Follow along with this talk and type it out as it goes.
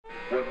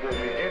what brought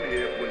me in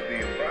here was the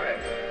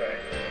environment,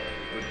 right?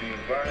 Was the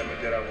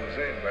environment that I was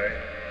in, right?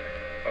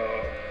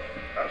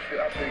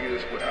 I figure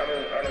this way.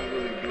 I don't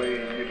really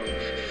blame, you know,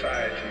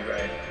 society,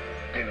 right,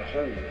 in a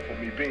whole for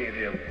me being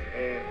here.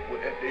 And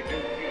whatever they do,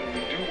 you know,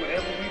 we do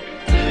whatever we do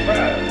to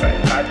survive,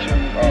 right? I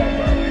choose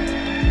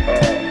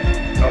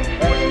I'm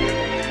fortunate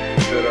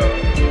that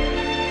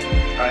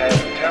I have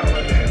a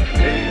talent, and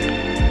today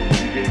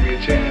you gave me a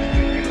chance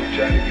to, you know,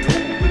 try to get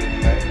over with it,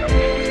 man. I'm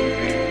supposed to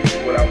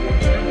be what I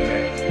want to do,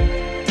 man.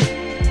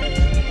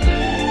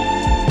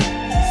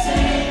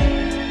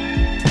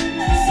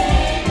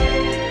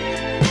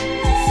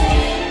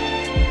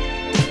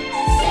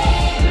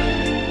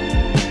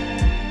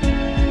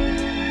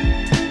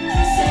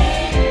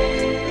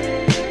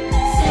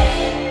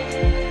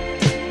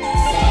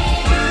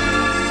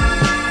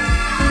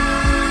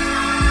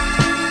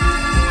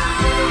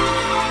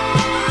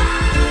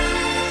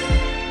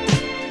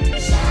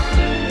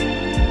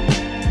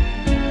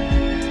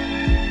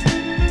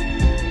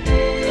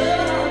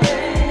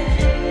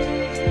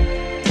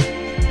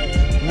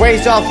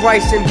 Raised off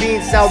rice and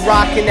beans, now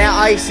rocking that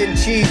ice and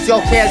cheese.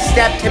 Y'all can't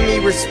step to me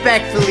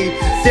respectfully.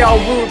 They all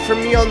root for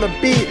me on the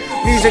beat.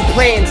 Music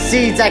planting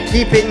seeds, I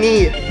keep it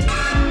neat.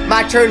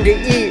 My turn to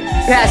eat,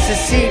 pass the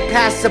seat,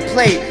 pass the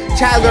plate.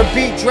 Tyler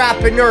beat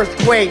dropping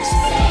earthquakes.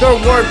 Their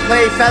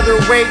wordplay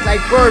featherweight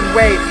like bird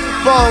weight.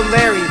 Ball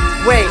Larry,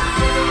 wait.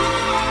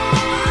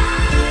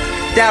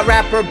 That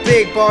rapper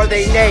big bar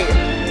they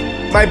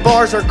name. My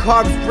bars are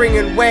carbs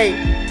bringing weight.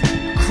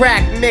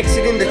 Crack, mix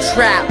it in the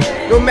trap.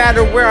 No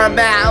matter where I'm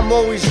at, I'm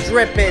always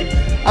dripping.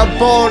 I'm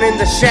ballin' in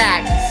the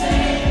shack.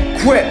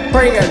 Quit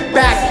bringing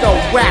back the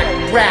whack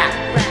rap.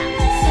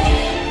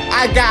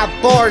 I got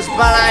bars,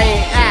 but I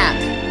ain't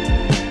apt.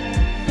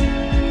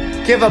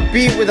 Give a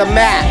beat with a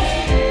map.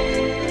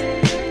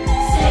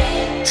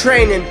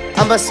 Training,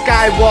 I'm a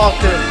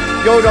Skywalker.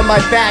 Yoda my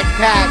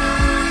backpack.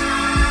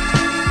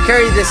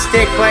 Carry the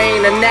stick, but I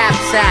ain't a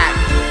knapsack.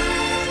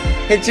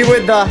 Hit you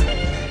with the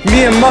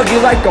me and Muggy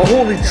like the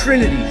Holy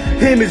Trinity.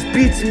 Him, his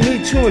beats, and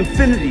me to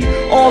infinity.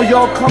 All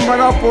y'all coming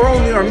up are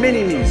only our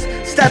mini-me's.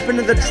 Step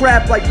into the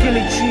trap like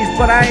gimme cheese,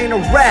 but I ain't a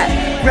rat.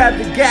 Grab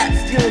the gat,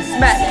 stealing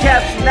smack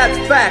caps, and that's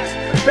facts.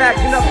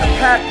 Backing up the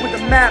pack with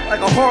a map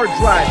like a hard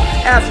drive.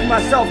 Asking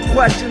myself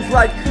questions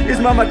like, is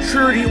my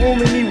maturity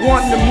only me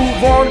wanting to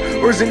move on?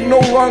 Or is it no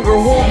longer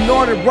holding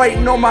on and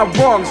righting all my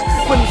wrongs?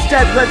 But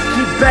instead, let's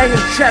keep banging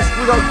chest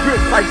with our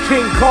grip like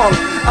King Kong.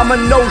 I'm a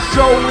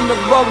no-show in the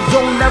love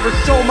zone, never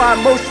show my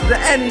emotions to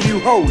any of you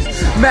hoes.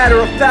 Matter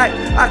of fact,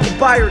 I can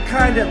buy your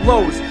kind at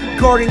Lowe's.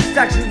 Guarding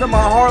sections of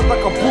my heart like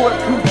a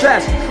bulletproof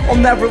vest. I'll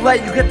never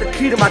let you get the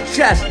key to my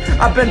chest.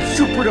 I've been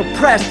super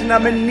depressed and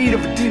I'm in need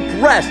of a deep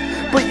rest.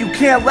 But you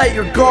can't let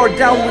your guard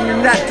down when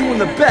you're not doing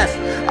the best.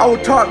 I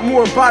would talk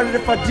more about it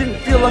if I didn't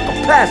feel like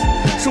a pest.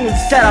 So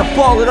instead I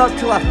ball it up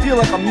till I feel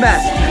like a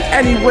mess.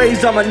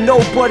 Anyways, I'm a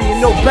nobody and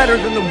no better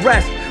than the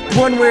rest.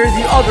 One way or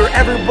the other,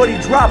 everybody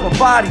drop a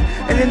body.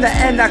 And in the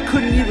end, I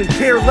couldn't even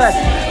care less.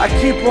 I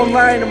keep on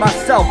lying to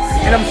myself,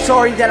 and I'm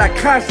sorry that I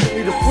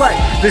constantly deflect.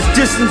 This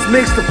distance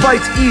makes the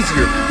fights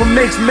easier, but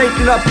makes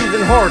making up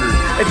even harder.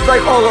 It's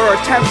like all our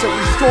attempts at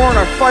restoring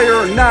our fire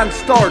are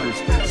non-starters.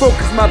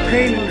 Focus my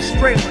pain and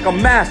restraint like a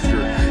master.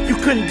 You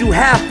couldn't do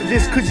half of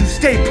this cause you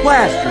stay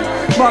plastered.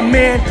 My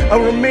man,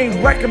 I'll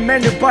remain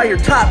recommended by your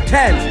top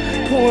 10s.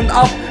 Pulling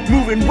up,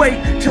 moving weight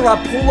till I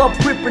pull up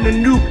whipping a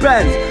new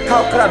Benz.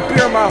 How could I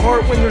bare my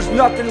heart when there's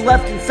nothing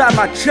left inside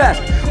my chest?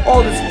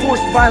 All this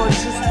forced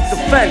violence just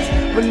defense,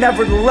 but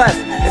nevertheless,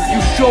 if you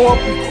show up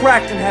with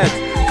cracking heads,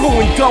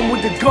 going dumb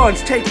with the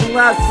guns, taking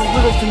lives for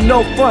little to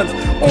no funds,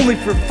 only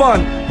for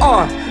fun.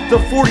 The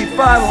 45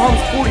 hums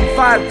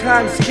 45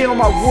 times, scale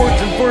my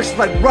words and verses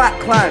like rock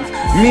climbs.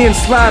 Me and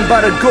Slime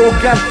about to go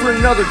again for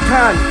another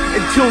time.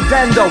 Until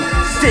then though,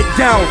 sit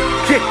down,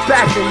 kick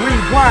back and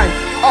rewind.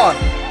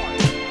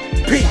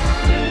 Peace.